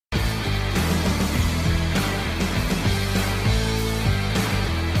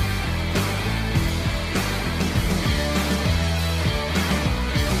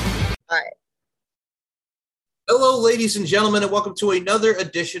Hello, ladies and gentlemen, and welcome to another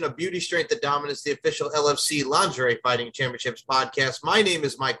edition of Beauty, Strength, and Dominance, the official LFC Lingerie Fighting Championships podcast. My name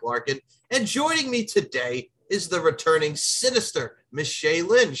is Mike Larkin, and joining me today is the returning Sinister, Miss Shay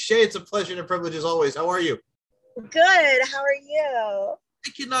Lynn. Shay, it's a pleasure and a privilege as always. How are you? Good. How are you? I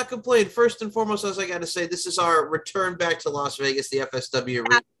cannot complain. First and foremost, as I got to say, this is our return back to Las Vegas, the FSW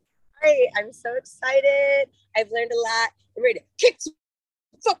arena. Great. I'm so excited. I've learned a lot. I'm ready to kick some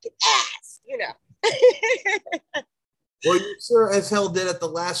fucking ass, Well, you sure as hell did at the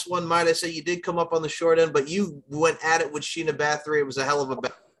last one. Might I say you did come up on the short end, but you went at it with Sheena Bathory. It was a hell of a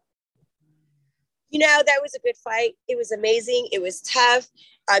battle. That was a good fight. It was amazing. It was tough.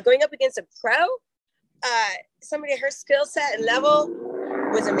 Going up against a pro, somebody her skill set and level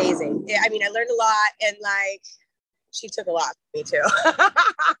was amazing. I learned a lot, and she took a lot from me too.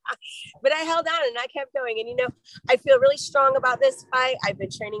 But I held on and I kept going. And I feel really strong about this fight. I've been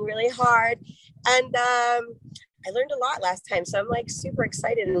training really hard, and I learned a lot last time. So I'm super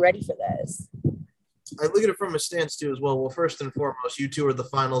excited and ready for this. I look at it from a stance too as well. Well, first and foremost, you two are the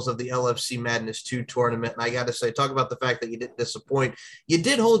finals of the LFC Madness 2 tournament. And I got to say, talk about the fact that you didn't disappoint. You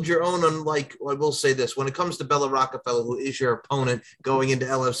did hold your own, unlike, I will say this, when it comes to Bella Rockefeller, who is your opponent going into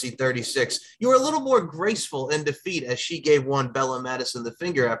LFC 36, you were a little more graceful in defeat as she gave one Bella Madison the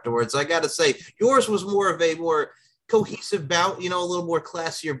finger afterwards. I got to say, yours was more of a more cohesive bout, a little more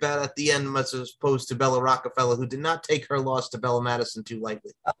classier bout at the end as opposed to Bella Rockefeller, who did not take her loss to Bella Madison too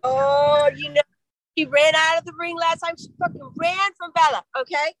lightly. Oh, she ran out of the ring last time. She fucking ran from Bella,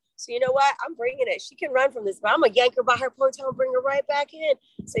 okay? So you know what? I'm bringing it. She can run from this, but I'm going to yank her by her ponytail and bring her right back in.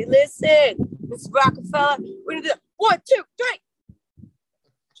 Say, listen, Miss Rockefeller, we're going to do 1, 2, 3.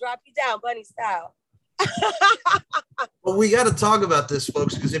 Drop you down, bunny style. Well, we got to talk about this,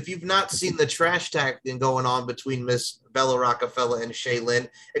 folks, because if you've not seen the trash talking going on between Miss Bella Rockefeller and Shay Lynn,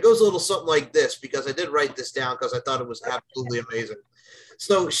 it goes a little something like this, because I did write this down because I thought it was absolutely amazing.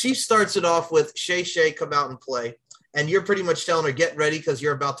 So she starts it off with Shay, come out and play. And you're pretty much telling her, get ready because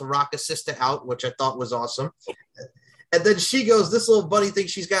you're about to rock a sister out, which I thought was awesome. And then she goes, this little bunny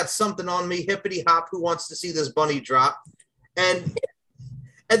thinks she's got something on me, hippity hop, who wants to see this bunny drop? And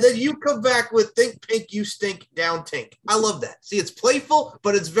then you come back with think pink, you stink, down tink. I love that. See, it's playful,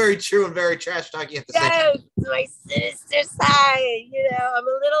 but it's very true and very trash talking at the same time. Yes, my sinister side. I'm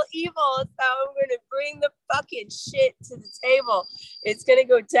a little evil, so I'm going to bring the fucking shit to the table. It's going to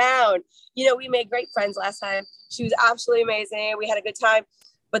go down. We made great friends last time. She was absolutely amazing. We had a good time.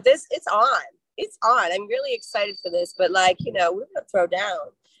 But it's on. It's on. I'm really excited for this. But, we're going to throw down.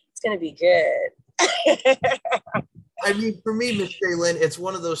 It's going to be good. For me, Miss Shay Lynn, it's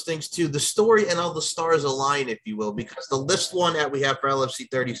one of those things, too. The story and all the stars align, if you will, because the list one that we have for LFC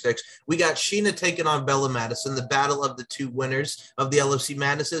 36, we got Sheena taking on Bella Madison, the battle of the two winners of the LFC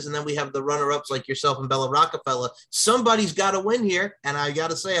Madnesses, and then we have the runner-ups like yourself and Bella Rockefeller. Somebody's got to win here, and I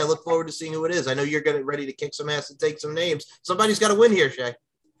got to say, I look forward to seeing who it is. I know you're ready to kick some ass and take some names. Somebody's got to win here, Shay.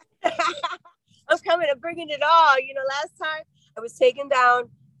 I'm coming. I'm bringing it all. Last time I was taken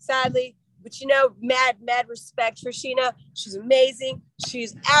down, sadly. But mad respect for Sheena. She's amazing.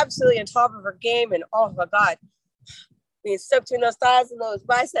 She's absolutely on top of her game. And oh my God, being stuck between those thighs and those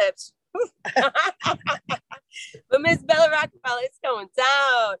biceps. But Miss Bella Rockefeller, it's going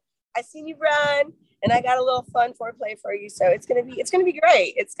down. I seen you run, and I got a little fun foreplay for you. So it's gonna be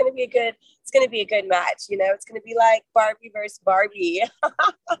great. It's gonna be a good match. It's gonna be like Barbie versus Barbie.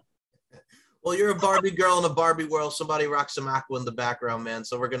 Well, you're a Barbie girl in a Barbie world. Somebody rocks some aqua in the background, man.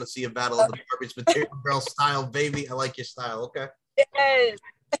 So we're going to see a battle of the Barbies, material girl style, baby. I like your style. Okay. Yes.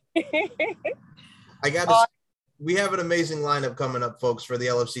 I got to we have an amazing lineup coming up, folks, for the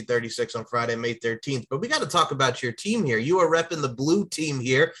LFC 36 on Friday, May 13th. But we got to talk about your team here. You are repping the blue team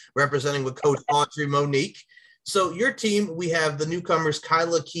here, representing with Coach Audrey Monique. So your team, we have the newcomers,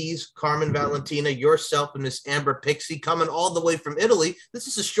 Kyla Keys, Carmen Valentina, yourself, and Miss Amber Pixie coming all the way from Italy. This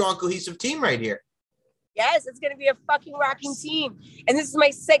is a strong, cohesive team right here. Yes, it's going to be a fucking rocking team. And this is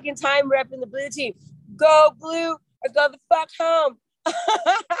my second time repping the blue team. Go blue or go the fuck home.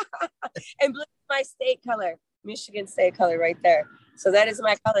 And blue is my state color, Michigan state color right there. So that is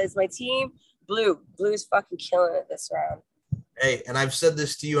my color. It's my team. Blue. Blue is fucking killing it this round. Hey, and I've said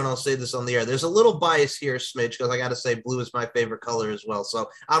this to you, and I'll say this on the air. There's a little bias here, Smidge, because I got to say blue is my favorite color as well.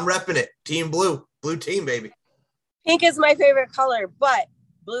 So I'm repping it. Team blue. Blue team, baby. Pink is my favorite color, but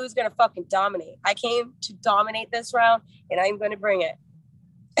blue is going to fucking dominate. I came to dominate this round, and I'm going to bring it.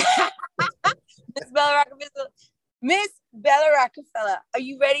 Miss Bella Rockefeller, are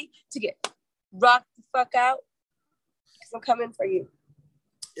you ready to get rocked the fuck out? Because I'm coming for you.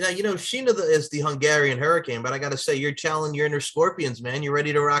 Yeah, Sheena is the Hungarian hurricane, but I got to say, you're channeling your inner Scorpions, man. You're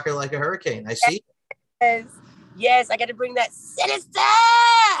ready to rock her like a hurricane. I see. Yes. Yes, I got to bring that Sinister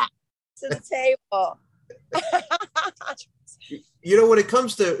to the table. You know, when it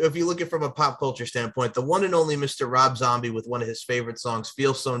comes to, if you look at it from a pop culture standpoint, the one and only Mr. Rob Zombie with one of his favorite songs,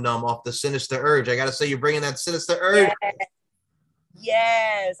 Feel So Numb, off the Sinister Urge. I got to say, you're bringing that Sinister Urge.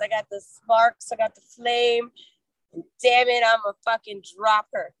 Yes, I got the sparks, I got the flame. And damn it, I'm a fucking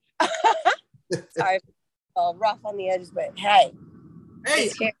dropper. Sorry, rough on the edges, but hey.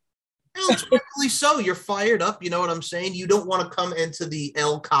 Totally so. You're fired up. You know what I'm saying? You don't want to come into the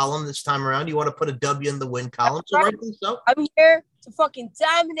L column this time around. You want to put a W in the win column. So rightly so. I'm here to fucking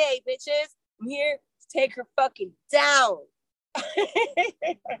dominate, bitches. I'm here to take her fucking down.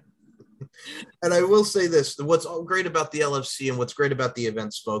 And I will say this, what's great about the LFC and what's great about the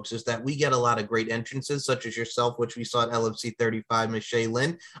events, folks, is that we get a lot of great entrances, such as yourself, which we saw at LFC 35, Miss Shay,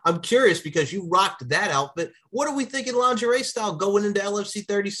 Lynn. I'm curious because you rocked that outfit. What are we thinking lingerie style going into LFC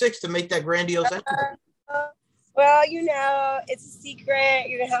 36 to make that grandiose entrance? Well, you know, it's a secret.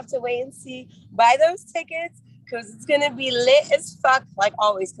 You're going to have to wait and see. Buy those tickets because it's going to be lit as fuck, like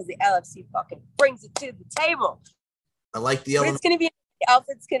always, because the LFC fucking brings it to the table. I like the element. It's going to be the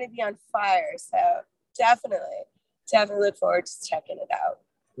outfit's going to be on fire. So definitely look forward to checking it out.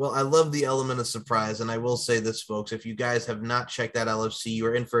 Well, I love the element of surprise. And I will say this, folks, if you guys have not checked out LFC, you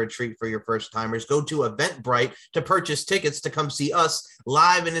are in for a treat for your first timers. Go to Eventbrite to purchase tickets to come see us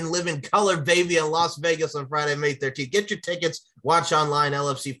live and in living color, baby, in Las Vegas on Friday, May 13th. Get your tickets. Watch online,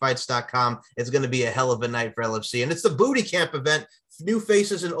 lfcfights.com. It's going to be a hell of a night for LFC. And it's the booty camp event. New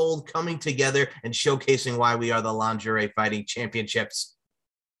faces and old coming together and showcasing why we are the lingerie fighting championships.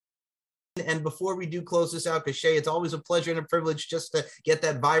 And before we do close this out, because Shay, it's always a pleasure and a privilege just to get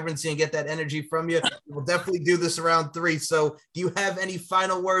that vibrancy and get that energy from you. We'll definitely do this around 3. So do you have any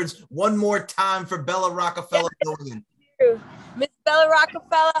final words one more time for Bella Rockefeller going in? Miss Bella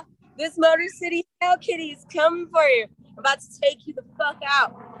Rockefeller, this Motor City Hell Kitty is coming for you. I'm about to take you the fuck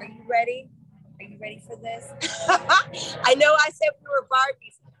out. Are you ready? Are you ready for this? I know I said we were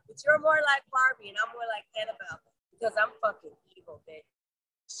Barbies, but you're more like Barbie and I'm more like Annabelle because I'm fucking evil,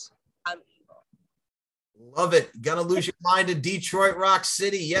 bitch. I'm evil. Love it. Gonna lose your mind in Detroit Rock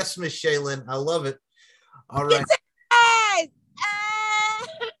City. Yes, Miss Shaylin. I love it. All right.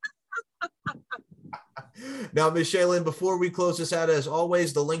 Now, Miss Shaylin, before we close this out, as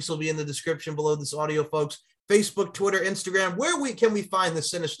always, the links will be in the description below this audio, folks. Facebook, Twitter, Instagram. Where can we find the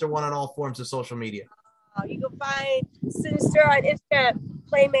Sinister One on all forms of social media? You can find Sinister on Instagram,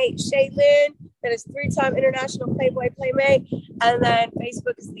 Playmate Shay Lynn. That is 3-time international Playboy Playmate. And then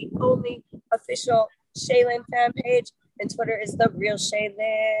Facebook is the only official Shay Lynn fan page. And Twitter is the real Shay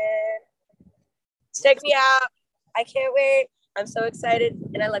Lynn. Check me out. I can't wait. I'm so excited.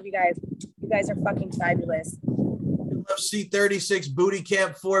 And I love you guys. You guys are fucking fabulous. LFC 36 Booty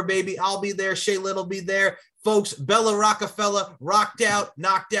Camp 4, baby. I'll be there. Shay Lynn will be there. Folks, Bella Rockefeller, rocked out,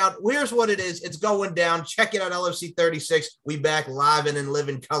 knocked out. Here's what it is. It's going down. Check it out, LFC 36. We back live and in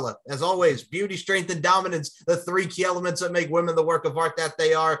living color. As always, beauty, strength, and dominance, the 3 key elements that make women the work of art that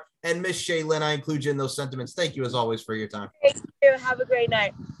they are. And Miss Shay Lynn, I include you in those sentiments. Thank you, as always, for your time. Thank you. Have a great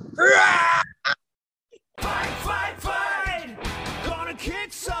night. Fight, fight, fight. Gonna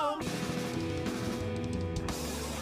kick some